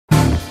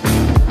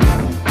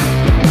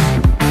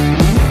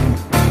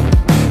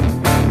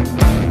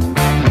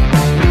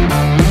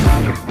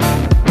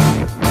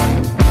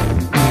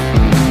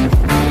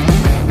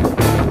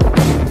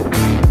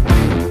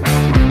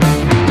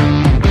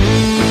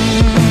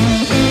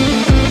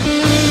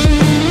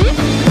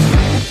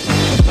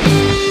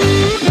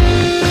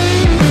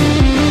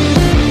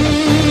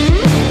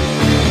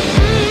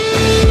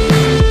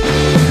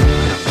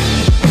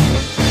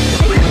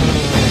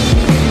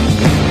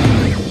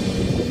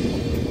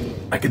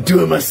I can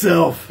do it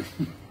myself.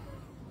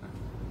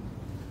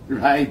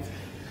 Right.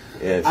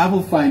 Yes. I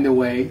will find a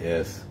way.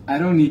 Yes. I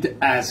don't need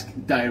to ask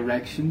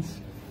directions.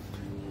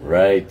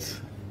 Right.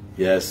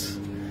 Yes.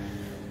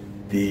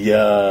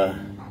 The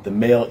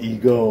male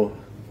ego,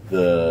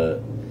 the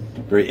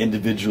very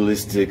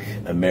individualistic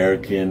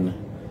American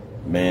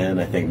man.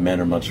 I think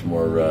men are much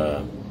more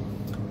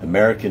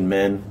American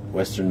men,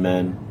 Western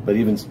men, but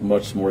even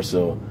much more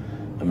so,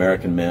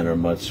 American men are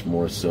much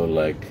more so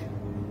like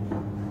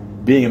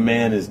being a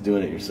man is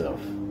doing it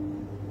yourself.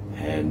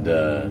 And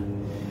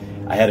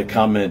I had a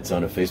comment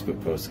on a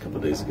Facebook post a couple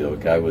of days ago. A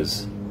guy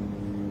was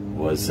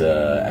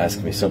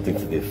asking me something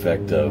to the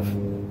effect of,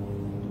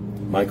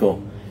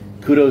 Michael,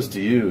 kudos to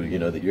you, you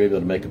know, that you're able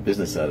to make a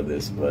business out of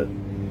this, but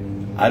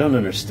I don't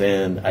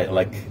understand. I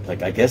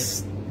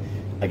guess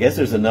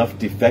there's enough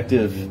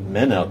defective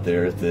men out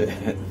there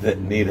that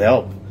need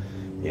help,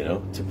 you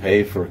know, to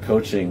pay for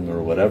coaching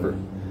or whatever.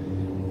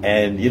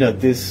 And you know,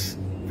 this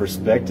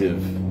perspective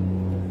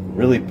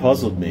really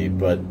puzzled me.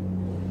 But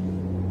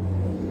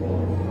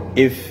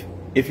if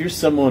you're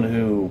someone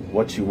who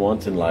what you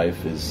want in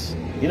life is,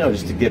 you know,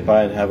 just to get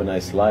by and have a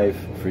nice life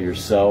for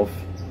yourself,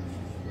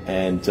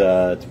 and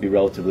to be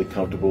relatively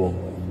comfortable,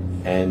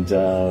 and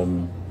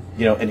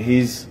you know, and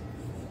he's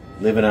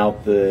living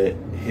out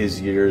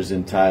his years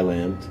in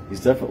Thailand.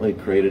 He's definitely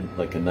created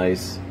like a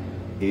nice,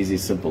 easy,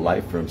 simple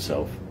life for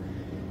himself.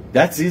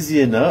 That's easy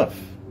enough,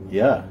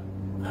 yeah.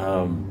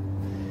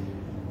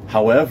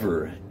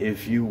 However,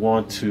 if you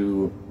want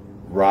to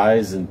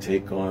rise and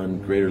take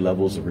on greater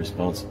levels of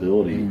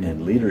responsibility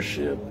and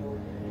leadership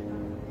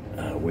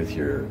with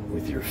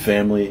your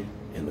family,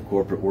 in the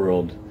corporate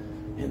world,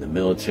 in the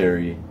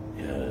military,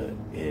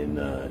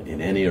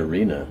 in any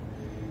arena,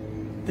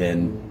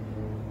 then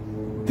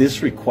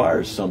this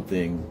requires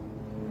something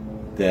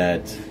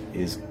that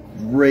is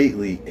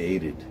greatly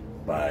aided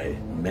by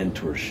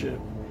mentorship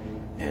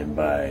and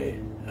by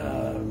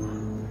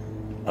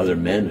other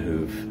men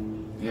who've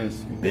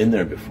been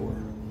there before.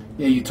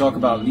 Yeah, you talk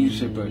about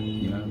leadership, but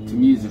you know, to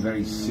me, it's a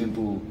very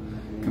simple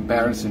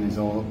comparison. Is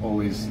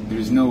always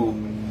there's no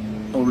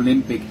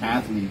Olympic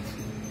athlete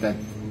that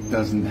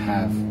doesn't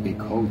have a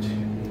coach.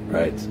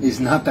 Right. It's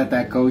not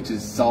that coach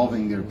is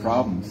solving their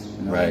problems.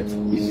 You know? Right.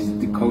 It's just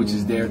the coach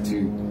is there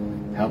to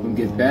help them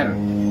get better.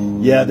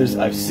 Yeah,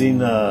 I've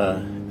seen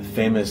a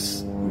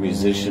famous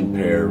musician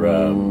pair.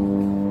 I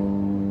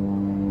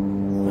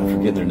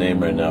forget their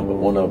name right now, but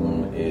one of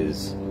them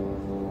is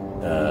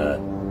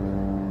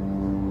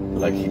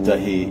like he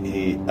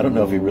I don't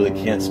know if he really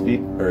can't speak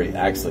or he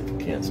acts like he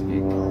can't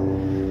speak.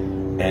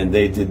 And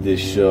they did this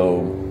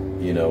show,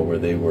 you know, where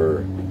they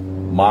were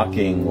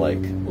mocking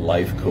like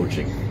life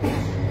coaching,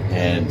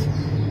 and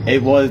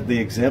it was the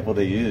example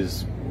they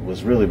used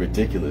was really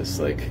ridiculous.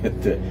 Like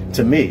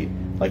to me,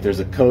 like there's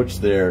a coach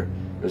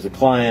there's a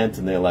client,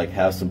 and they like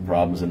have some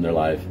problems in their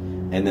life,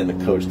 and then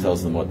the coach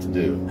tells them what to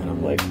do, and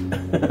I'm like,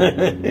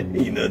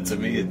 you know, to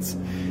me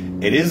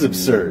it is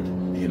absurd,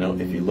 you know,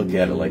 if you look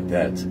at it like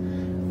that.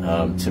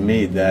 To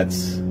me,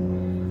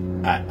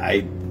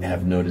 I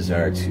have no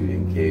desire to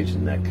engage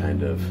in that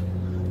kind of,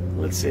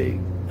 let's say,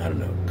 I don't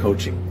know,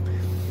 coaching.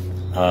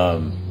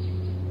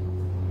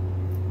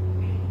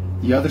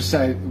 The other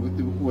side,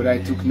 what I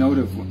took note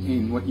of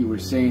in what you were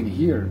saying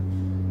here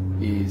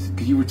is,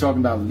 because you were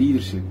talking about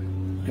leadership,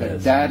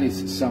 that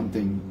is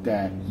something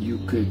that you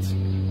could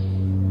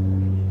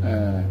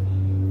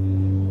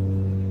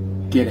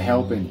get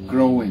help in,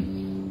 grow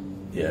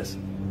in. Yes.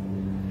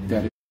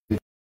 That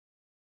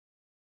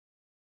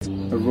is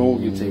a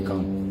role you take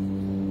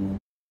on.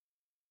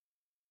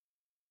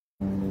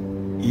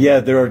 Yeah,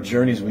 there are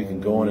journeys we can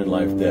go on in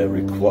life that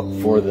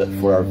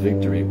for our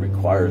victory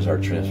requires our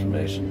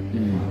transformation.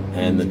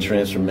 And the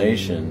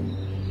transformation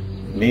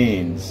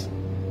means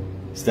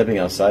stepping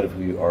outside of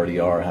who you already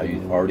are, how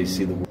you already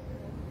see the world.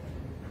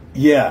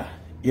 Yeah,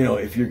 you know,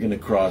 if you're going to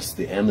cross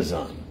the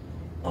Amazon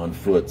on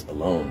foot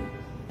alone,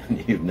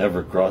 and you've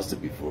never crossed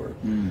it before,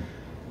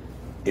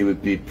 it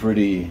would be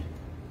pretty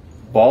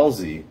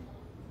ballsy,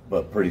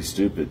 but pretty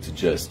stupid to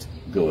just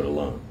go it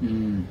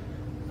alone.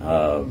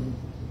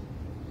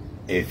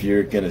 If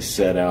you're going to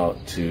set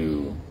out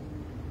to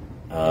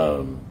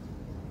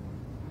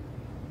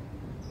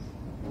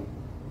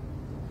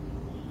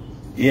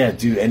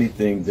do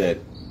anything that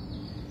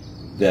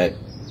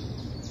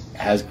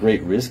has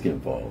great risk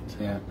involved,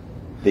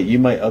 that you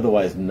might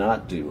otherwise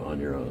not do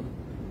on your own,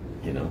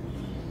 you know.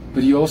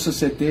 But you also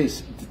said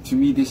this, to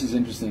me this is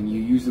interesting,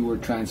 you use the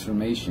word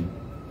transformation,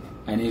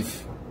 and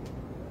if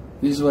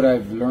this is what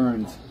I've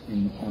learned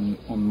on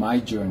my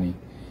journey,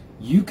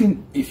 you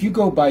can, if you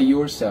go by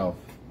yourself,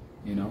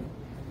 you know,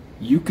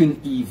 you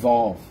can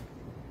evolve,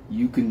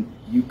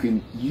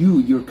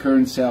 your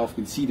current self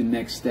can see the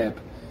next step,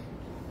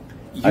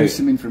 use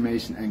some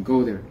information and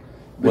go there.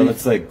 But well,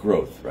 it's like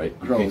growth, right?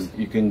 Growth.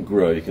 You can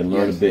grow, you can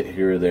learn a bit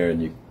here or there,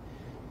 and you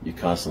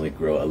constantly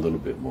grow a little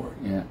bit more.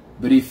 Yeah,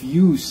 but if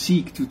you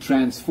seek to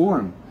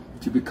transform,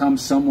 to become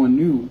someone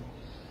new,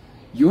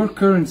 your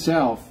current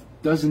self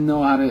doesn't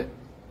know how to,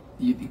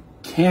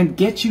 can't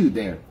get you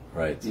there.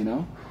 Right. You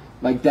know?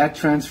 like that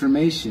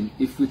transformation,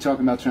 if we're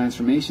talking about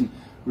transformation,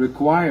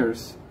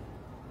 requires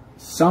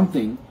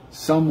something,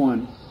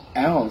 someone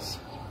else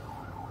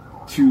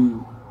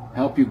to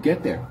help you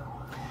get there.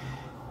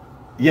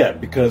 Yeah,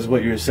 because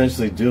what you're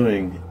essentially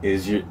doing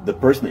is the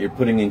person that you're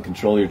putting in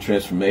control of your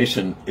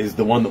transformation is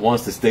the one that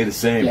wants to stay the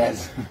same.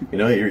 Yes. You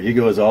know, your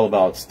ego is all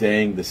about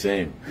staying the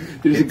same.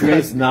 It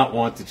does not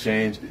want to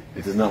change.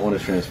 It does not want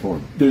to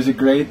transform. There's a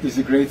great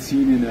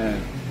scene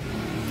in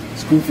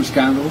School for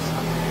Scandals.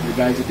 The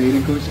guy's a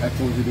dating coach. I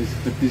told you this,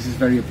 but this is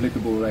very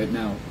applicable right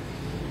now.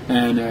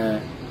 And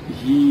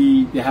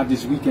they have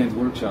this weekend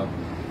workshop,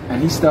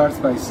 and he starts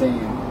by saying,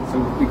 so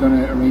we're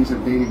gonna arrange a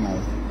dating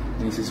night,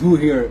 and he says, "Who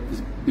here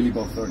is Billy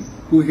Bob Thornton?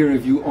 Who here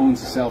of you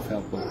owns a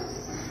self-help book?"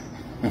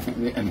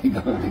 And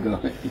they go.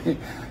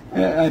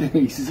 And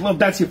he says, "Well,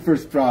 that's your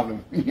first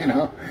problem. You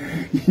know,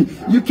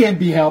 you can't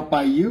be helped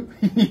by you.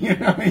 You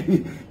know,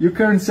 your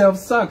current self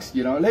sucks.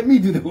 You know, let me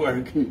do the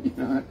work." You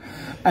know,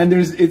 and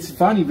it's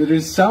funny, but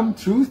there's some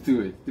truth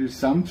to it. There's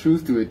some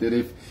truth to it that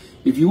if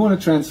you want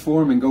to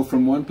transform and go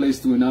from one place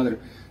to another,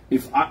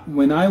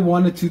 when I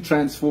wanted to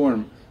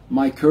transform,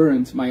 my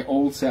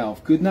old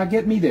self could not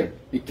get me there.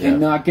 It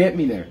cannot get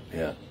me there.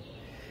 Yeah.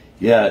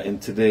 Yeah, in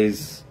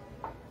today's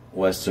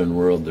Western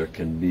world, there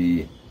can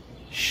be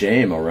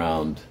shame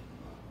around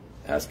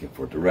asking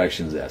for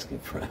directions, asking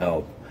for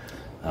help.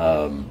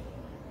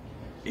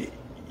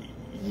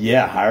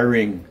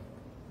 Hiring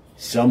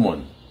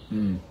someone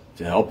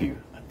to help you,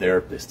 a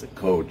therapist, a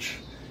coach,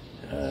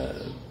 a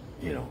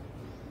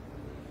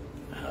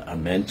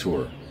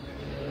mentor.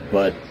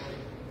 But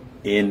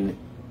in,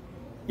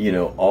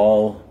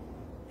 all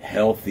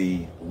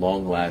healthy,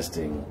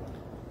 long-lasting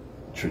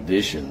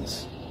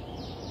traditions,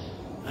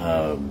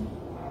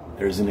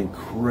 there's an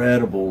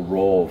incredible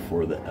role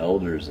for the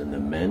elders and the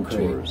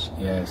mentors.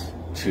 Great. Yes.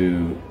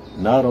 To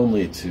not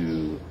only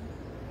to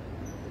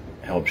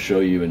help show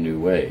you a new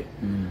way,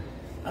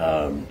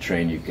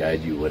 train you,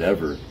 guide you,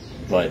 whatever,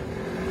 but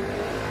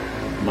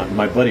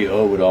my buddy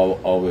O would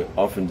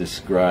often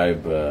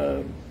describe,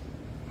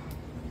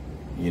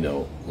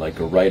 like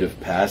a rite of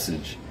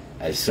passage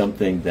as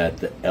something that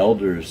the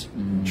elders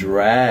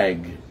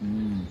drag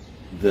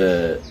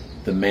the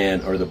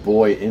man or the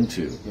boy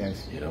into.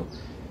 Yes.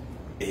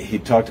 He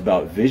talked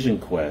about vision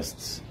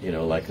quests,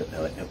 like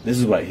this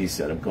is what he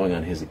said. I'm going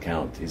on his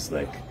account. He's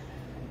like,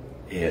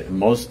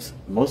 most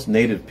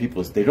native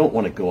peoples, they don't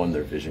want to go on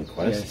their vision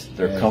quests. Yes,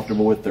 They're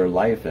comfortable with their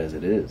life as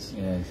it is.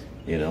 Yes.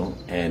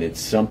 And it's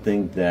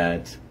something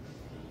that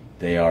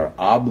they are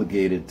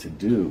obligated to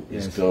do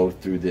is go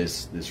through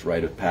this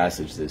rite of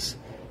passage, this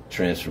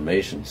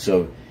transformation.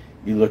 So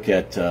you look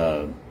at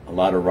a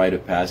lot of rite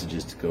of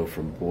passages to go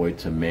from boy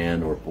to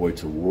man or boy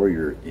to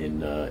warrior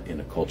in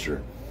a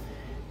culture.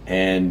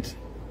 And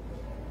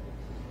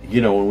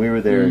when we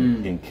were there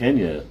in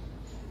Kenya,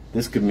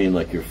 this could mean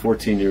like you're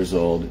 14 years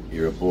old,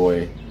 you're a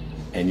boy,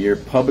 and you're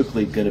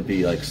publicly going to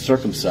be like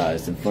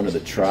circumcised in front of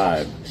the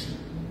tribe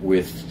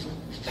with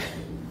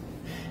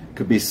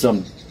could be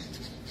some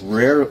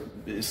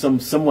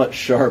somewhat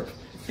sharp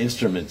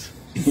instrument.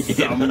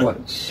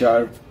 Somewhat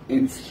sharp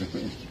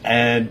instrument.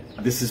 And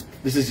this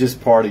is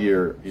just part of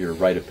your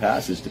rite of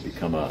passage to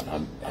become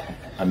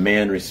a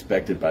man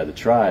respected by the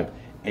tribe.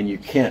 And you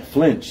can't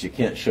flinch. You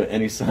can't show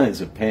any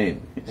signs of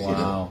pain.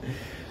 Wow.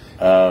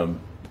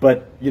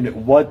 But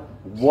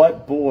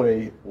what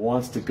boy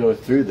wants to go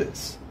through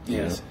this?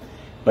 Yes.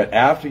 But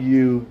after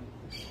you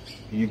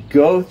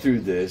go through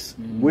this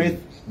with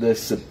the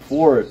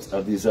support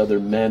of these other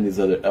men, these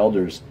other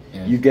elders,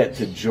 you get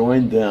to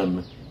join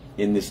them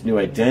in this new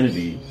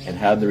identity and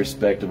have the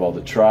respect of all the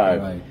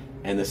tribe. Right.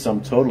 And the sum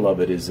total of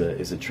it is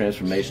a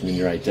transformation in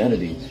your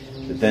identity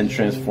that then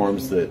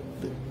transforms the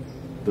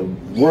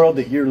world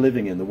that you're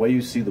living in, the way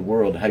you see the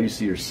world, how you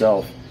see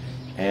yourself,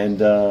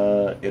 and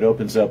it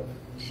opens up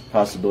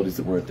possibilities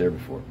that weren't there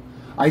before.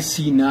 I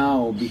see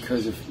now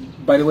because of.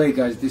 By the way,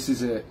 guys, this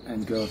is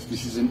and girls,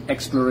 this is an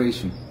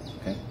exploration.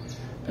 Okay,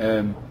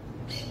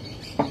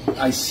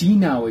 I see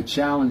now a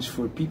challenge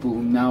for people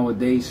who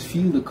nowadays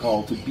feel the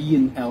call to be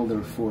an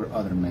elder for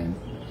other men,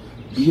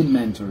 be a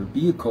mentor,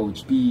 be a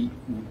coach, be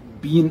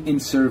in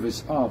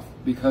service of,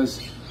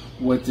 because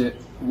what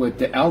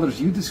the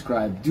elders you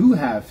described do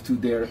have to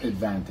their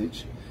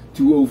advantage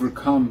to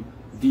overcome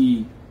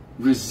the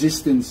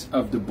resistance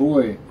of the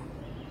boy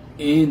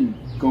in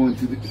going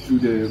through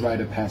the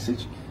rite of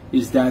passage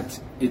is that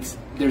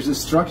there's a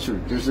structure,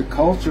 there's a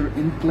culture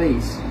in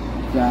place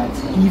that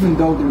even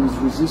though there is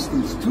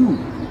resistance to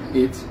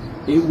it,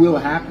 it will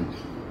happen,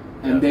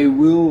 and they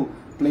will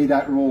play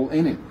that role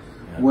in it.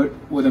 Yeah.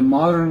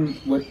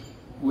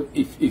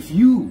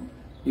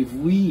 If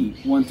we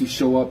want to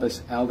show up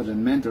as elders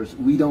and mentors,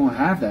 we don't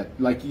have that.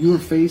 Like you're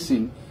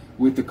facing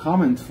with the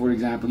comment, for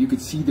example, you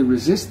could see the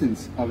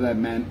resistance of that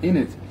man in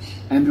it,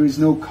 and there is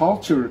no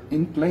culture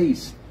in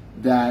place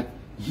that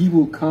he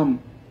will come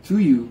to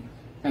you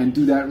and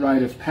do that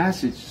rite of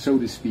passage, so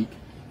to speak,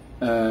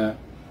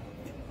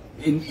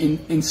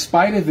 in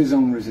spite of his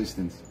own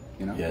resistance.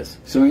 Yes.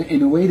 So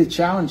in a way, the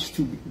challenge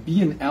to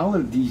be an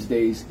elder these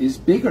days is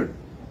bigger,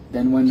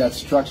 than when that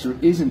structure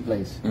is in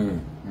place.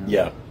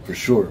 Yeah, for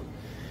sure.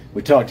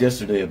 We talked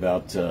yesterday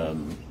about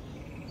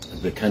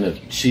the kind of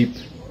cheap,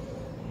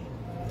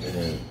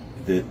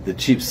 the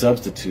cheap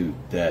substitute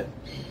that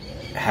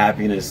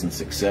happiness and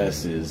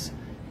success is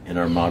in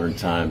our modern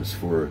times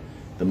for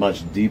the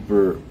much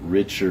deeper,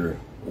 richer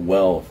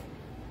wealth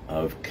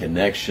of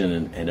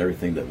connection and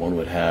everything that one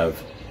would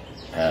have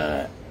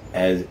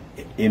as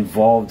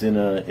involved in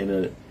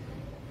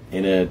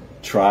a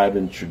tribe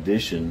and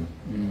tradition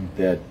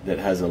that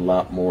has a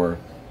lot more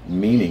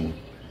meaning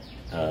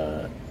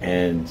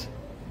and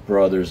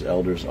brothers,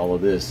 elders, all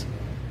of this.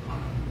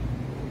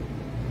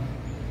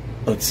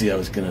 Let's see, I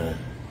was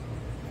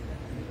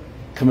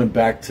coming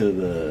back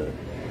to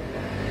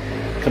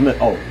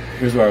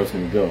here's where I was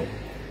gonna go.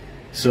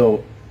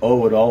 So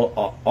would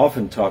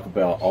often talk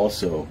about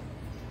also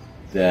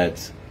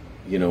that,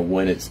 you know,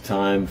 when it's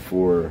time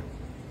for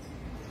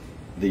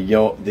the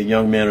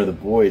young man or the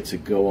boy to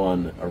go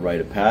on a rite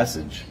of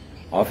passage,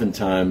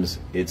 oftentimes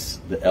it's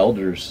the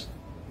elders,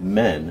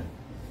 men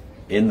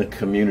in the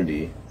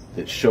community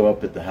that show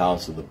up at the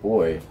house of the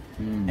boy,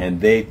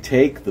 and they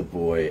take the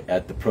boy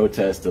at the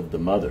protest of the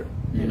mother,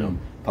 you know,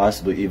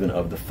 possibly even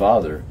of the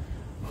father,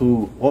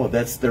 who,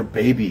 that's their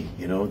baby,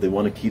 you know, they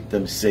want to keep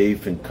them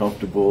safe and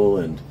comfortable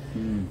and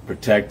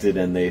protected,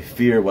 and they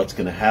fear what's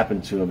going to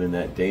happen to him in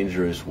that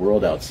dangerous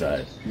world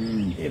outside,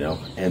 you know,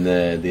 and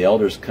the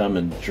elders come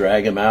and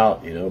drag him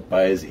out, you know,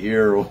 by his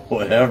ear or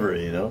whatever,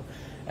 you know,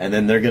 and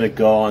then they're going to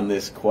go on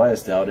this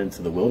quest out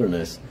into the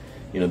wilderness.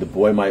 You know, the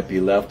boy might be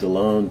left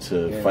alone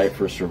to fight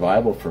for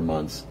survival for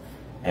months.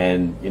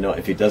 And, you know,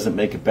 if he doesn't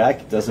make it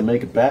back, he doesn't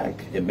make it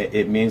back.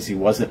 It means he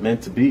wasn't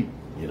meant to be,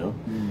 you know.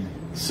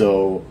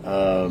 So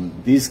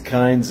these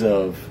kinds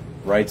of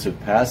rites of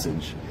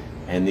passage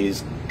and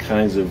these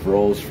kinds of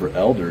roles for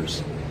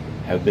elders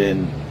have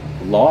been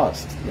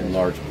lost in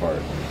large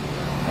part.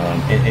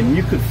 And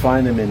you could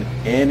find them in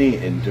any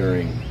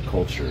enduring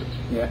culture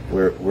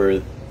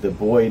where the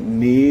boy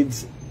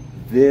needs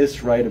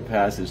this rite of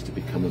passage to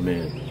become a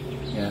man.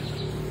 Yeah,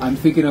 I'm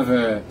thinking of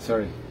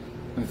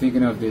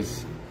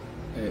this.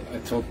 I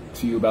talked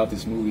to you about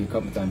this movie a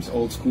couple of times,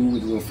 Old School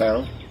with Will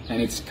Ferrell,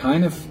 and it's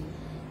kind of,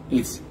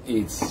 it's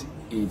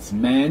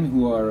men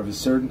who are of a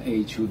certain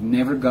age who've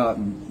never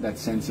gotten that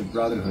sense of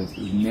brotherhood,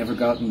 who've never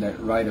gotten that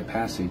rite of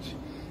passage,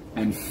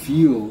 and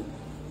feel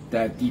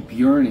that deep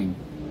yearning,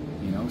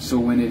 you know. So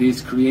when it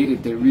is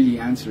created, they really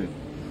answer it,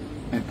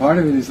 and part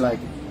of it is like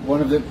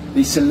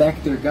they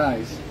select their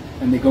guys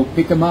and they go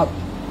pick them up.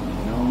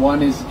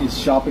 One is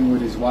shopping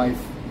with his wife,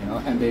 you know,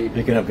 and they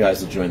picking up guys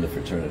to join the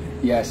fraternity.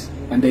 Yes,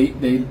 and they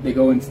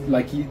go and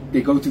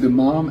they go to the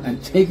mom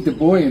and take the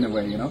boy in a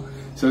way, you know.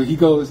 So they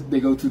go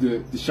to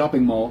the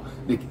shopping mall.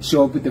 They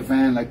show up with the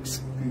van like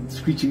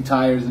screeching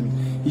tires, and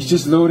he's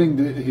just loading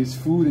his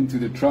food into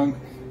the trunk,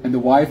 and the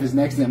wife is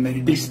next to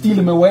him. They steal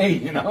him away,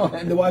 you know,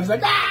 and the wife's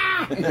like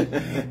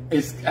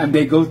and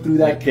they go through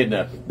that.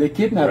 They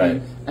kidnap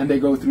him, and they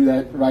go through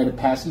that rite of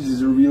passage.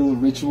 There's a real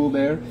ritual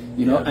there,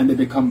 you know, and they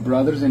become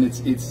brothers, and it's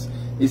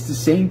the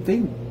same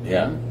thing.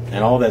 Yeah,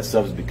 and all that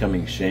stuff is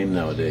becoming shame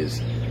nowadays,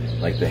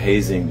 like the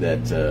hazing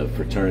that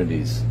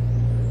fraternities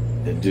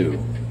do,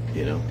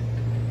 you know.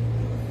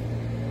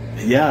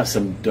 Yeah,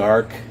 some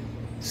dark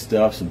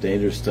stuff, some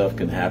dangerous stuff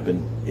can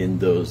happen in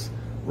those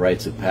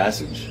rites of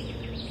passage,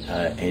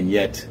 and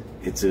yet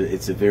it's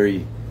a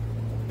very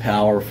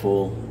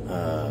powerful,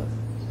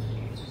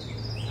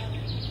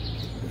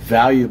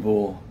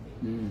 valuable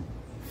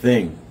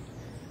thing.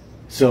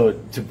 So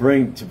to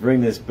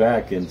bring this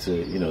back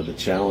into, you know, the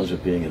challenge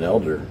of being an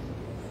elder,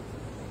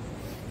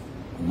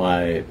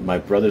 my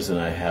brothers and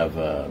I have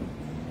a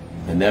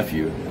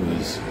nephew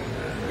who's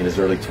in his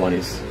early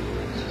 20s,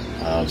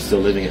 still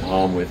living at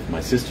home with my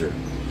sister,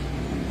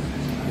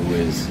 who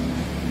is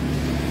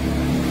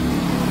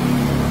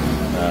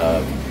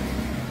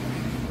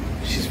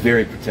she's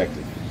very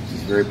protective.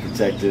 She's very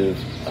protective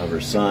of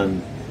her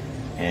son,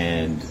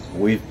 and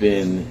we've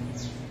been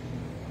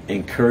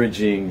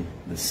encouraging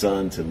the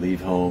son to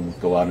leave home,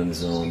 go out on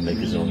his own, make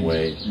his own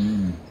way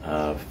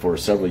for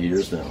several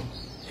years now.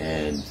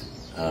 And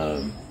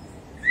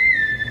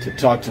to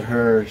talk to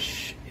her,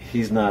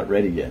 he's not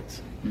ready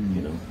yet.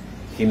 You know,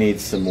 he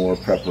needs some more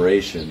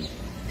preparation,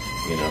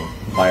 you know,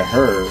 by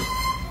her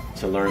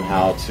to learn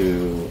how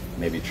to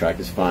maybe track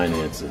his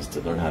finances, to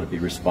learn how to be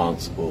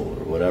responsible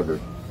or whatever.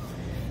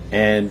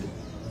 And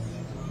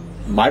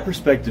my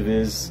perspective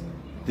is,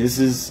 this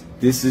is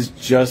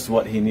just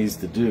what he needs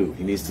to do.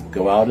 He needs to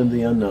go out in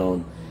the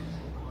unknown,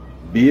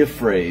 be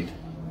afraid,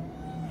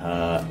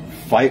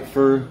 fight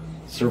for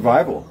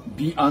survival,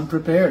 be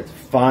unprepared,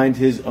 find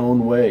his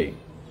own way.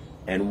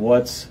 And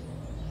what's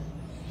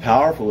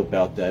powerful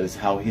about that is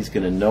how he's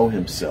going to know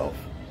himself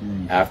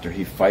after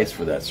he fights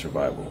for that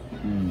survival.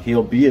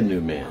 He'll be a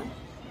new man.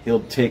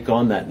 He'll take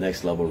on that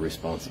next level of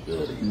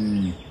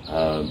responsibility.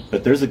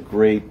 But there's a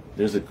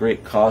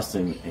great cost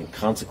and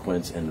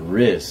consequence and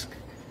risk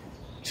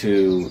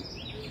to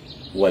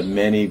what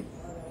many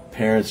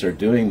parents are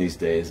doing these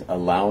days,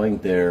 allowing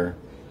their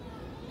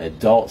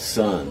adult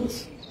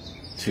sons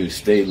to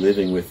stay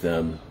living with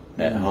them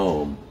at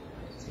home.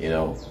 You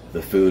know,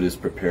 the food is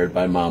prepared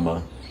by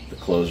mama, the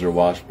clothes are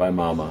washed by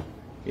mama.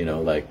 You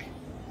know, like,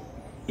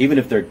 even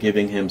if they're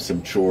giving him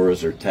some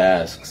chores or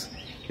tasks,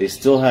 they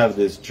still have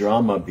this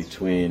drama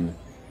between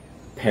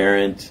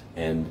parent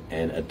and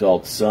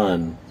adult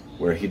son,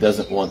 where he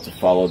doesn't want to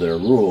follow their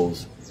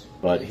rules,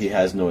 but he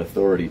has no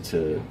authority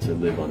to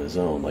live on his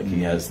own. Like,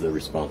 he has the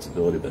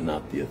responsibility, but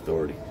not the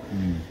authority.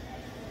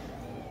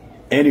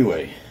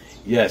 Anyway,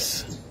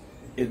 yes,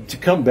 to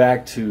come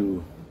back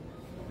to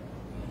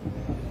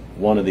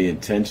one of the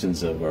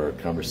intentions of our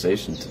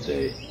conversation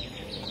today,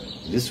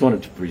 I just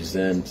wanted to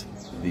present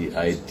the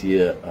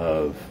idea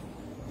of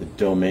the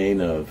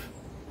domain of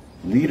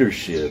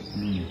leadership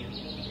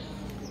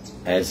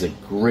as a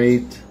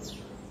great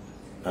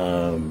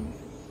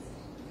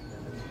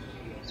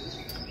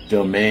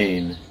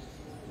domain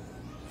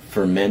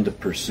for men to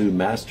pursue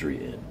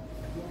mastery in.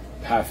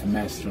 Path of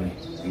mastery.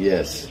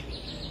 Yes.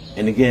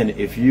 And again,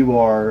 if you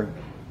are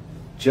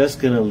just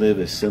going to live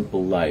a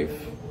simple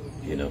life,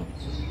 you know,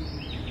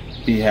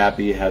 be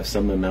happy, have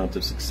some amount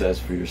of success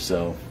for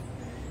yourself,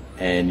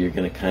 and you're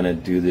going to kind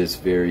of do this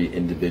very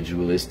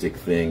individualistic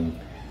thing,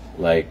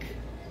 like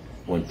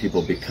when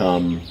people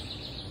become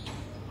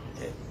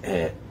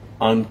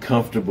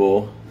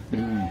uncomfortable,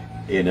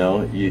 you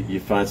know, you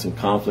find some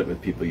conflict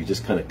with people, you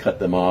just kind of cut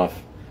them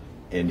off,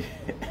 and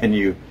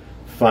you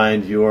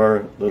find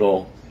your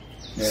little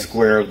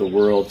square of the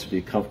world to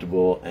be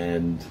comfortable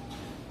and,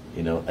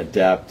 you know,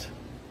 adapt.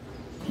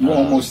 You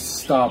almost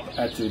stop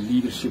at the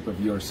leadership of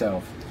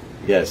yourself.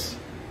 Yes.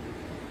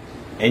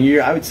 And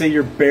I would say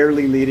you're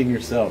barely leading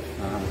yourself.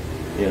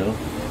 You know,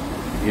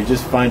 you're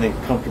just finding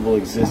comfortable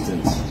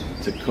existence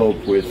to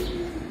cope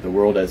with the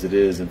world as it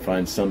is and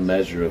find some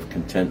measure of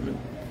contentment.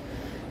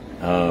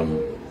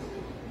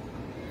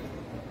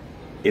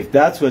 If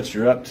that's what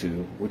you're up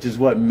to, which is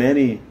what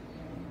many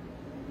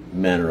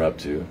men are up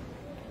to,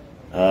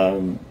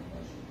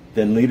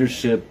 then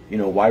leadership, you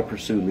know, why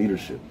pursue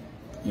leadership?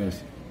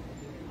 Yes.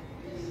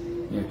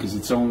 Yeah, because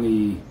it's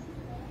only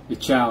a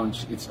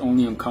challenge, it's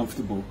only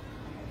uncomfortable,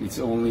 it's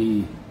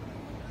only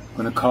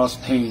going to cause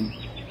pain.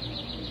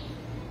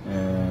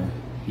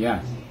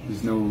 Yeah,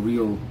 there's no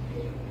real...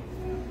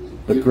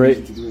 But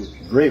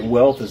great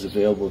wealth is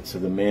available to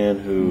the man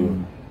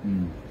who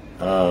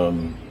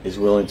is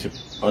willing to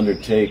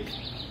undertake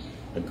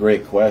a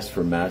great quest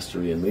for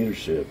mastery and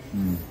leadership,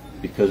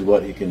 because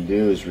what he can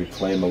do is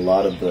reclaim a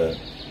lot of the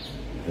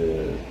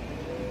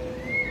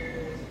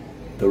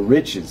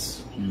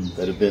riches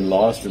that have been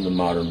lost in the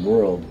modern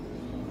world,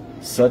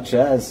 such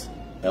as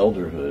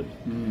elderhood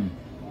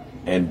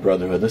and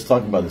brotherhood. Let's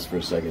talk about this for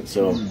a second.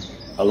 So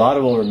a lot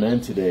of older men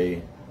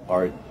today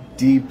are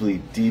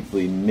deeply,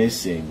 deeply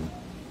missing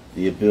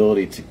the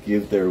ability to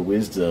give their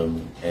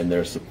wisdom and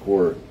their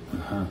support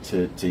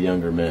to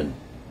younger men.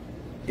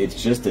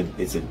 It's just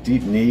it's a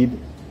deep need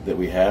that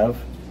we have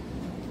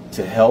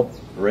to help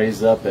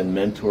raise up and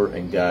mentor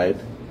and guide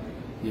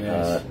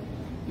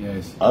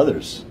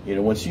others. You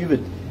know, once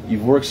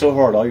you've worked so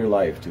hard all your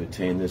life to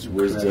attain this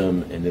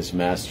wisdom and this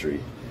mastery,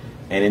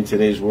 and in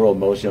today's world,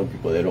 most young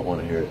people, they don't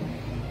want to hear it.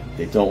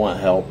 They don't want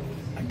help.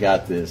 I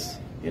got this,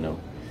 you know.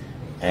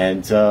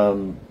 And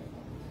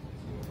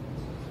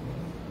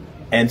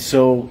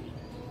so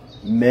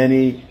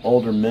many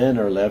older men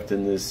are left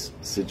in this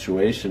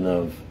situation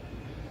of,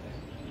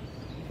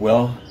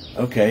 well,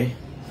 okay,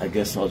 I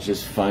guess I'll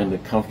just find a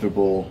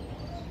comfortable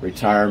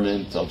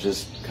retirement. I'll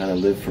just kind of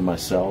live for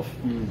myself.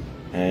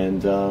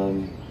 And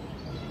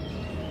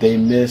they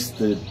miss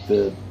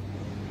the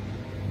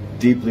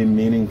deeply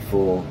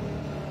meaningful,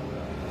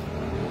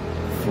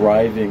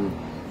 thriving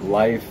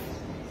life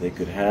they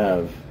could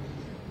have,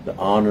 the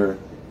honor,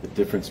 the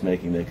difference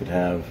making they could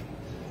have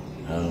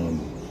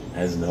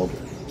as an elder.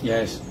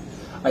 Yes,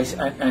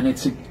 and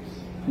it's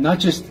not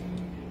just,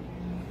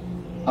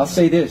 I'll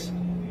say this,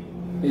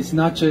 it's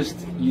not just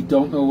you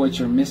don't know what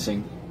you're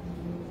missing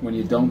when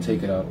you don't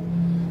take it up,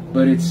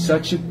 but it's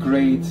such a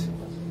great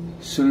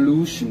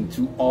solution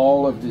to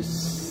all of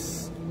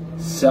this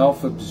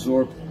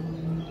self-absorbed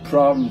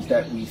problems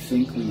that we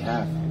think we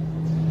have.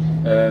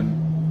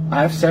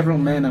 I have several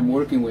men I'm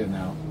working with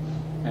now,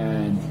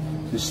 and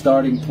the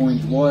starting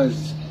point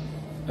was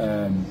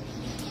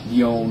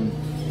the own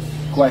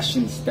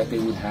questions that they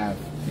would have,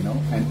 you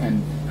know,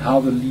 and how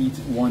to lead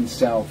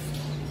oneself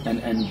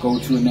and go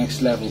to the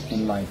next level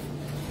in life.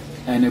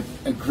 And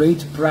a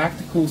great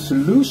practical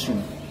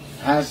solution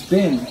has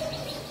been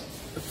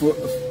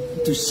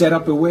to set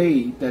up a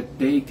way that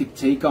they could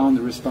take on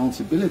the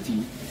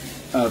responsibility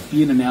of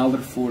being an elder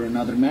for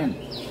another man.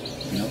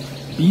 You know,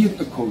 be it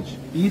a coach,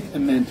 be it a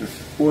mentor,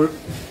 or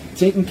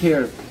taking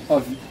care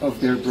of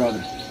their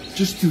brother.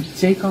 Just to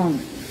take on,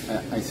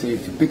 I say,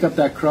 to pick up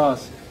that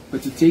cross,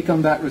 but to take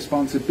on that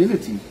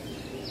responsibility,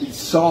 it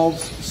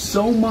solves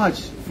so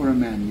much for a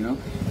man, you know.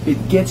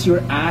 It gets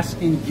your ass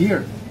in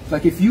gear.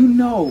 Like if you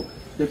know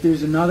that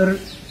there's another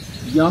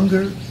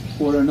younger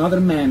or another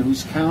man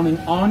who's counting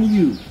on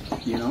you,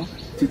 you know,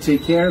 to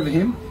take care of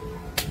him,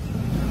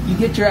 you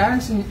get your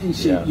ass in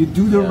shape. You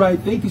do the right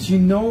thing because you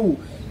know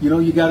You know,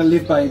 you got to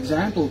live by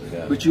example,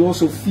 but you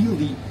also feel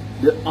the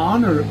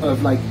honor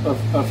of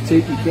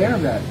taking care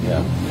of that.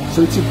 Yeah.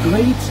 So it's a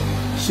great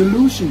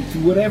solution to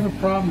whatever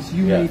problems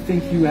you may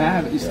think you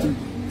have, is to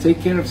take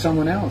care of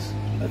someone else.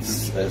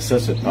 That's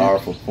such a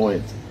powerful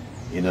point.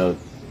 You know,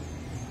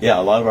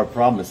 a lot of our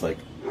problem is like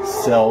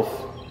self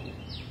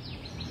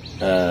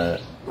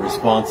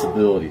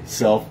responsibility,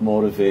 self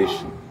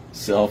motivation,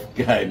 self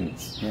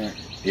guidance. Yeah.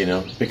 You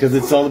know, because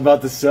it's all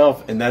about the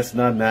self, and that's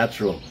not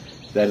natural.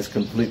 That is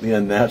completely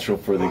unnatural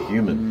for the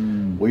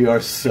human. We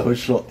are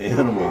social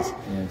animals.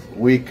 Yes.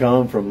 We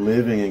come from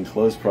living in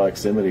close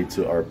proximity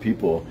to our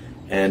people,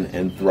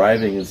 and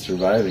thriving and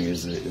surviving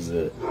is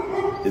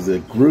a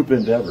group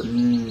endeavor.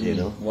 You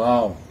know,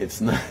 Wow.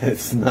 it's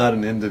not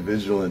an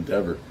individual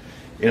endeavor.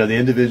 You know, the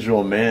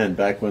individual man,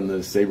 back when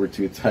the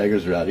saber-toothed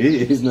tigers were out,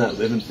 he's not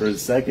living for a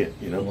second.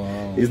 You know,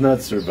 Wow. he's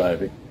not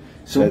surviving.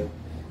 So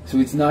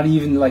it's not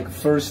even like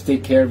first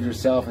take care of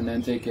yourself and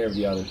then take care of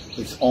the others.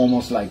 It's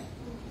almost like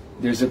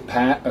there's a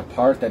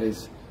part that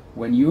is,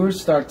 when you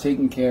start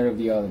taking care of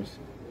the others,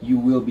 you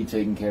will be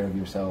taking care of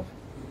yourself.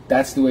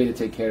 That's the way to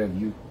take care of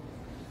you,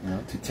 you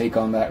know, to take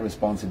on that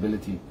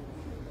responsibility.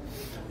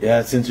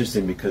 Yeah, it's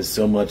interesting because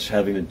so much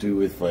having to do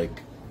with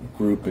like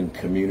group and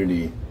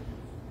community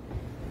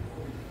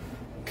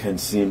can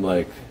seem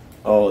like,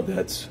 oh,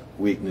 that's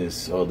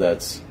weakness, oh,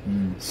 that's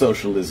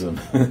socialism,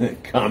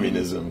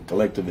 communism,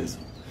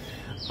 collectivism.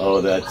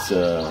 Oh, that's,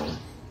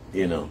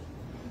 you know.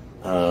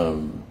 I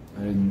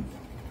didn't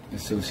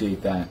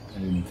associate that. I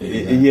didn't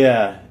think of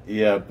that.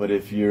 Yeah, but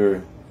if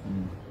you're,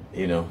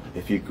 you know,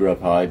 if you grew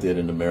up how I did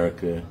in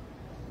America,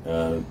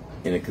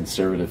 in a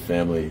conservative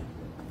family,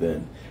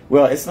 then,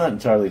 well, it's not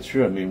entirely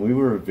true. I mean, we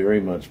were very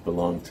much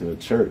belonged to a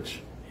church,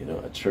 you know,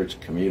 a church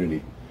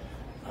community.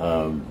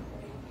 But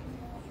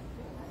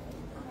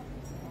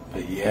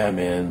yeah,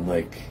 man,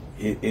 like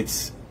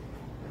it's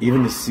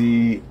even to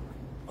see,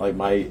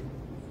 like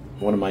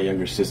one of my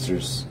younger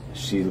sisters,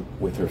 she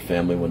with her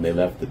family when they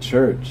left the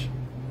church,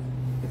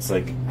 it's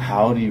like,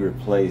 how do you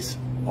replace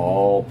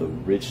all the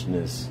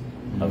richness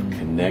of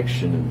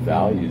connection and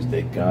values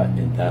they got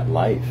in that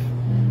life,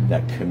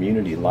 that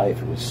community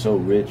life? It was so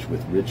rich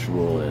with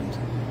ritual and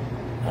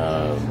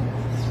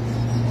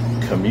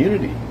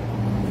community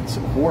and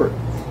support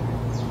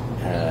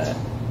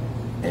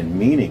and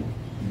meaning,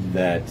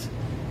 that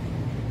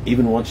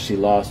even once she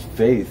lost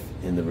faith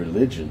in the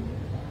religion,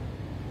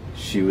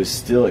 she was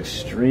still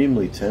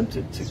extremely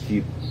tempted to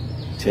keep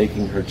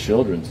taking her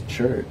children to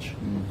church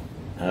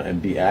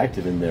and be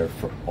active in there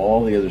for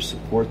all the other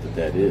support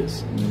that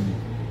is.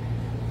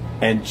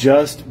 And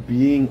just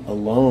being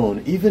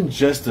alone, even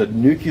just a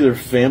nuclear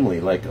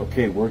family, like,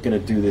 okay, we're going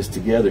to do this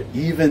together,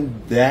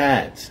 even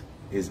that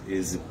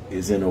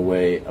is in a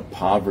way a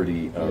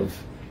poverty of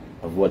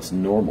what's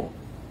normal.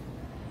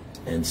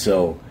 And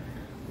so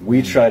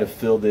we try to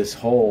fill this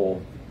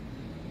hole,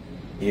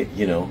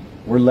 you know,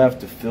 we're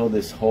left to fill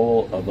this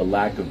hole of a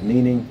lack of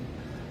meaning,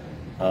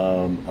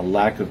 a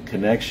lack of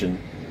connection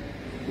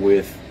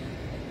with,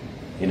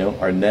 you know,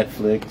 our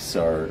Netflix,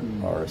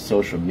 our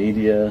social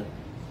media,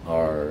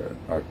 our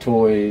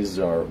toys,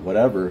 our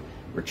whatever.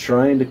 We're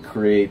trying to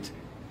create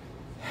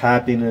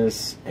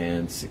happiness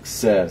and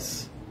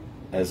success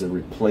as a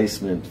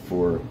replacement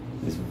for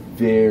this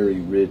very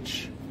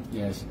rich,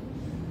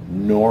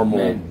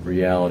 normal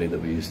reality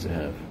that we used to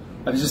have.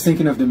 I was just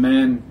thinking of the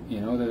men,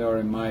 you know, that are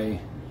in my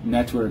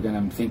network, and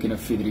I'm thinking of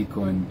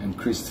Federico and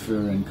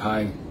Christopher and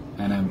Kai,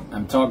 and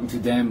I'm talking to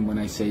them when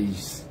I say,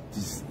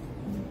 just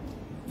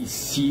you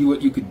see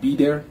what you could be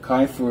there,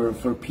 Kai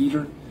for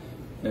Peter,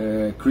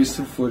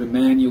 Christopher for the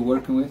man you're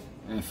working with,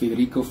 and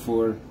Federico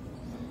for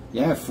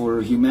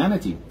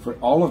humanity, for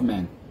all of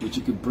men, which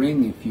you could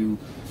bring if you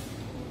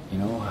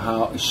know,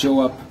 how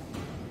show up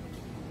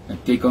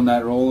and take on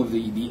that role of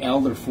the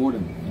elder for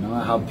them. You know,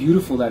 how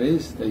beautiful that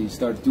is that you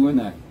start doing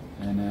that,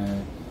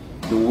 and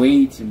the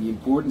weight and the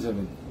importance of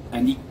it,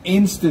 and the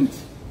instant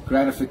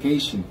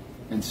gratification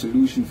and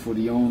solution for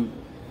the own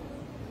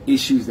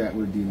issues that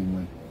we're dealing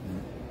with.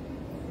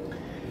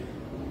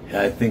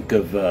 I think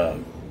of the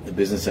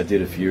business I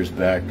did a few years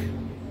back,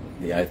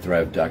 the I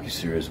Thrive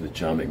docuseries with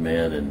John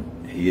McMahon,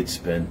 and he had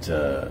spent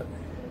a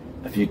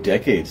few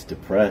decades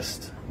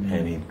depressed,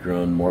 and he'd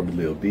grown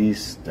morbidly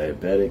obese,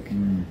 diabetic,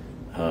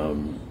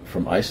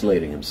 from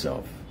isolating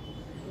himself.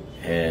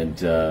 And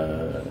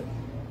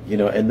you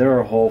know, and there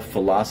are whole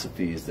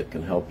philosophies that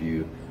can help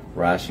you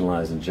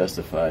rationalize and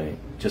justifying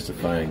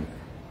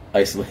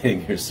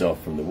isolating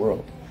yourself from the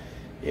world,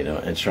 you know,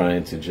 and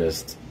trying to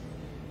just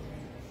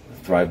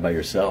thrive by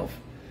yourself.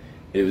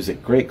 It was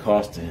at great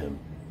cost to him.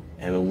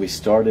 And when we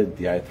started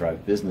the I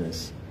Thrive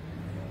business,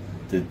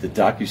 the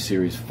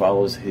docuseries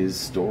follows his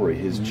story,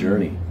 his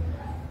journey.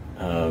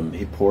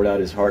 He poured out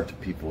his heart to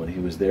people, and he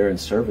was there in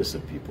service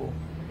of people.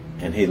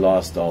 And he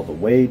lost all the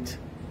weight.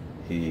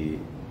 He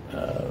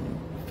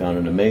found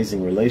an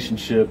amazing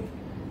relationship.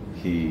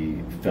 He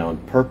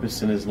found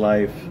purpose in his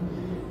life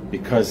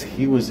because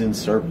he was in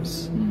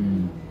service.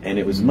 And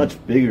it was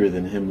much bigger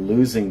than him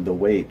losing the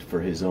weight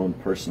for his own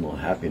personal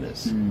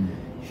happiness.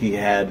 He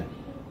had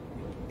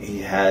he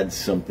had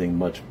something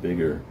much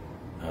bigger,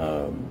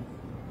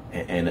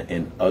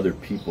 and other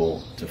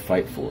people to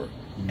fight for.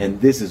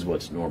 And this is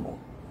what's normal.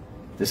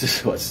 This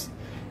is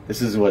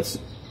what's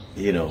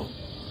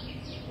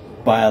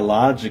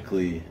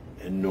biologically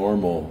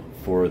normal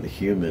for the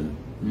human,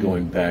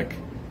 going back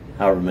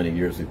however many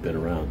years we've been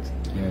around.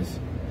 Yes,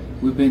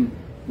 we've been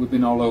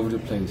all over the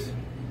place.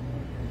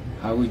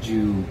 How would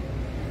you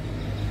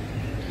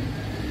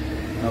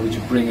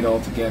bring it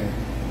all together?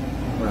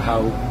 Or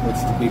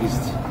what's the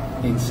biggest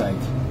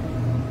insight?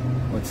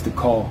 What's the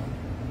call?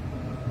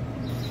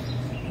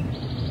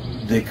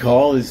 The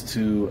call is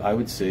I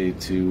would say,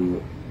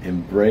 to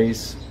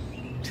embrace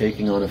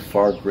taking on a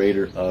far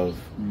greater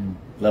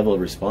level of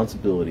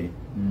responsibility.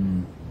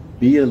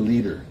 Be a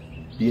leader,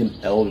 be an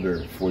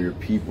elder for your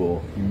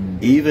people,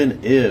 even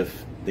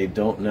if they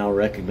don't now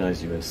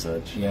recognize you as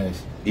such.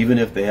 Yes. Even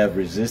if they have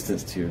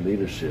resistance to your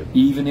leadership.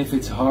 Even if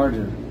it's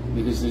harder,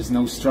 because there's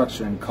no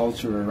structure and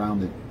culture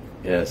around it.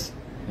 Yes.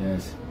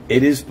 Yes.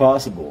 It is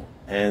possible,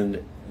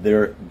 and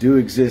there do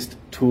exist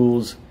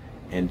tools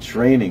and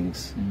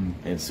trainings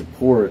and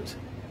support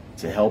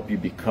to help you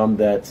become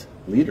that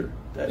leader,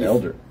 that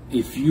elder.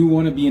 If you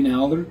want to be an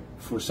elder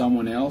for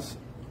someone else,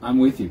 I'm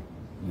with you.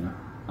 You know,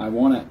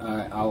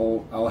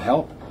 I'll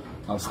help.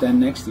 I'll stand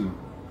next to you.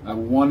 I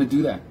want to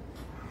do that.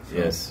 So.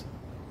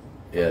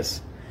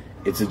 Yes.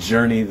 It's a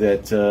journey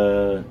that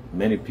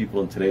many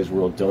people in today's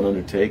world don't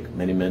undertake.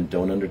 Many men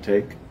don't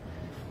undertake.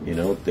 You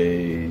know,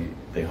 they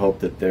hope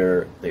that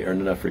they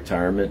earn enough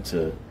retirement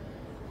to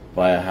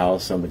buy a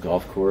house on the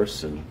golf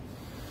course and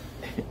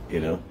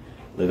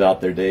live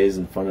out their days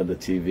in front of the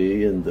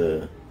TV and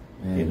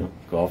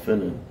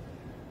golfing, and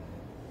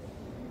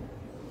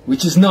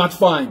which is not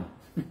fine.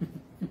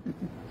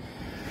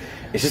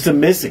 It's just a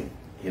missing.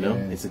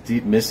 It's a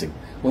deep missing.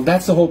 Well,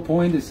 that's the whole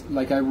point. Is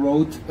like I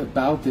wrote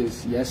about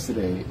this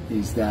yesterday.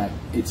 Is that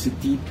it's a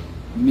deep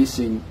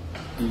missing,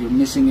 and you're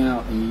missing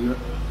out, and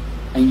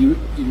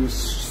your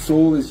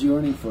soul is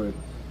yearning for it.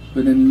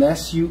 But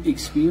unless you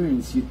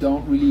experience, you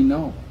don't really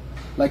know.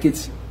 Like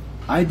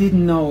I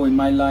didn't know in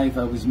my life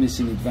I was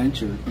missing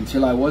adventure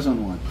until I was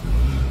on one.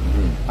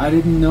 I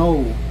didn't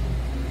know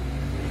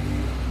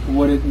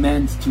what it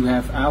meant to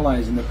have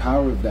allies and the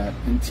power of that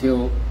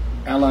until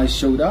allies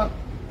showed up.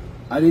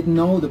 I didn't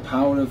know the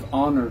power of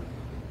honor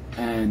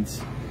and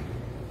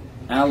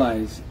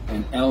allies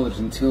and elders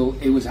until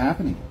it was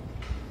happening.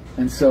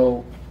 And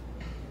so,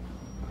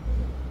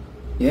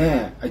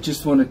 I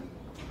just want to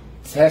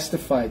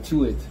testify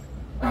to it.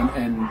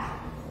 And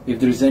if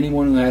there's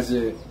anyone who has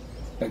a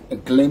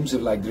glimpse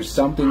of there's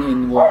something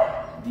in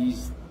what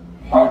these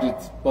bearded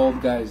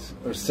bald guys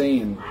are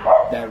saying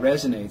that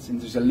resonates, and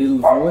there's a little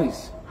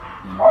voice,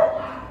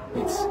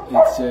 it's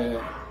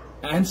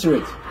answer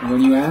it. And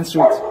when you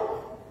answer it,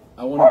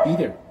 I want to be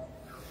there.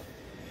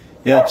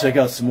 Yeah, check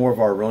out some more of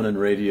our Ronin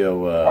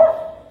Radio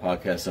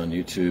podcasts on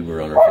YouTube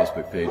or on our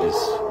Facebook pages.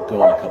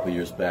 Going a couple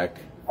years back.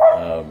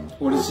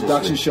 Or the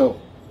Seduction Show.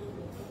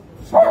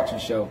 Seduction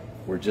Show.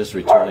 We're just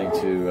returning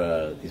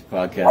to these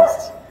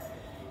podcasts.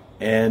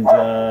 And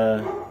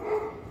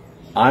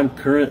I'm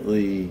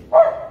currently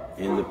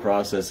in the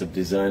process of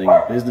designing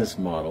a business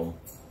model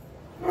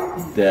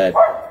that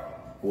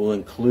will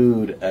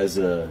include as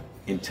a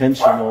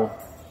intentional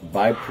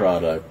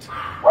byproduct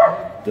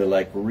the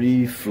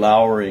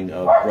reflowering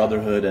of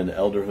brotherhood and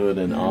elderhood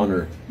and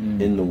honor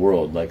in the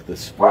world, like the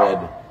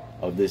spread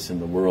of this in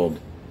the world,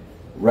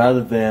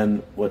 rather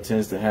than what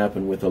tends to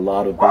happen with a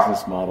lot of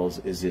business models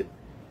is it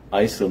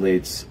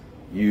isolates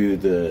you,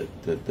 the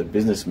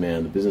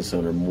businessman, the business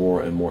owner,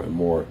 more and more and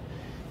more,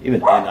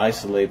 and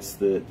isolates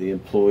the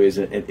employees.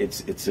 And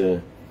it's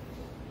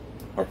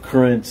our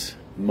current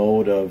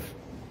mode of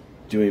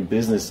doing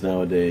business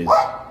nowadays.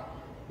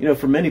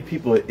 For many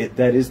people,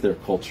 that is their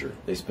culture.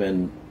 They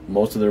spend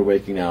most of their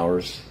waking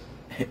hours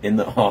in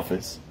the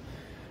office,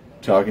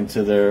 talking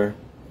to their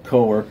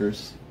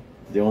coworkers,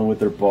 dealing with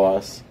their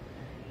boss.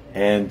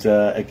 And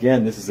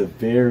again, this is a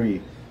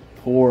very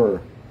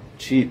poor,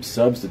 cheap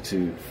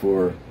substitute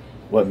for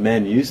what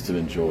men used to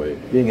enjoy,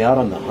 being out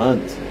on the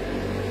hunt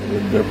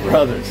with their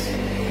brothers,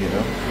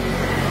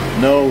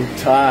 no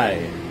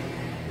tie,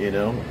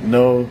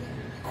 no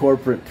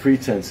corporate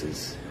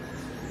pretenses,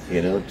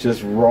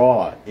 just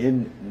raw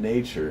in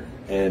nature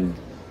and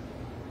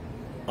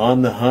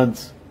on the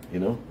hunt,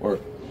 or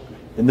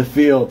in the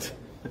field.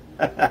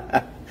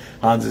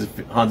 Hans is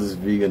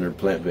vegan or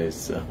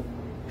plant-based, so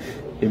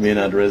he may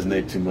not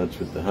resonate too much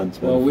with the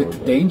huntsman. Well,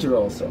 with danger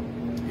also.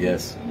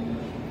 Yes.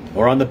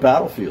 Or on the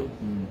battlefield.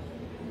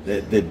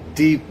 The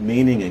deep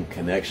meaning and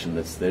connection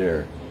that's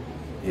there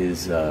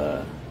is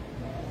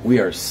we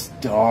are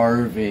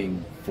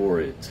starving for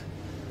it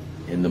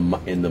in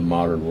the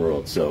modern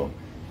world. So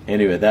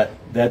anyway,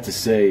 that to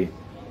say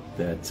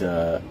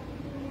that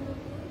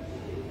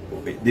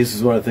this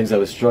is one of the things I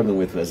was struggling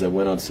with as I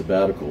went on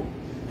sabbatical,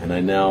 and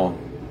I now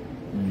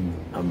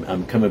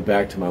I'm coming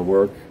back to my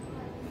work.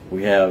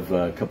 We have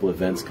a couple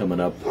events coming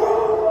up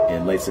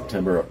in late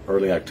September,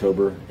 early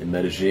October in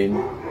Medellin.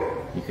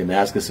 You can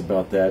ask us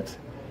about that.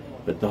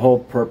 But the whole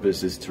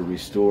purpose is to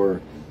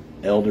restore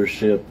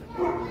eldership,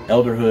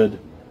 elderhood,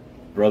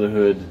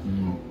 brotherhood,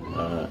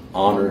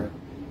 honor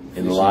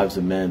in the lives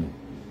of men.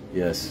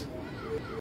 Yes.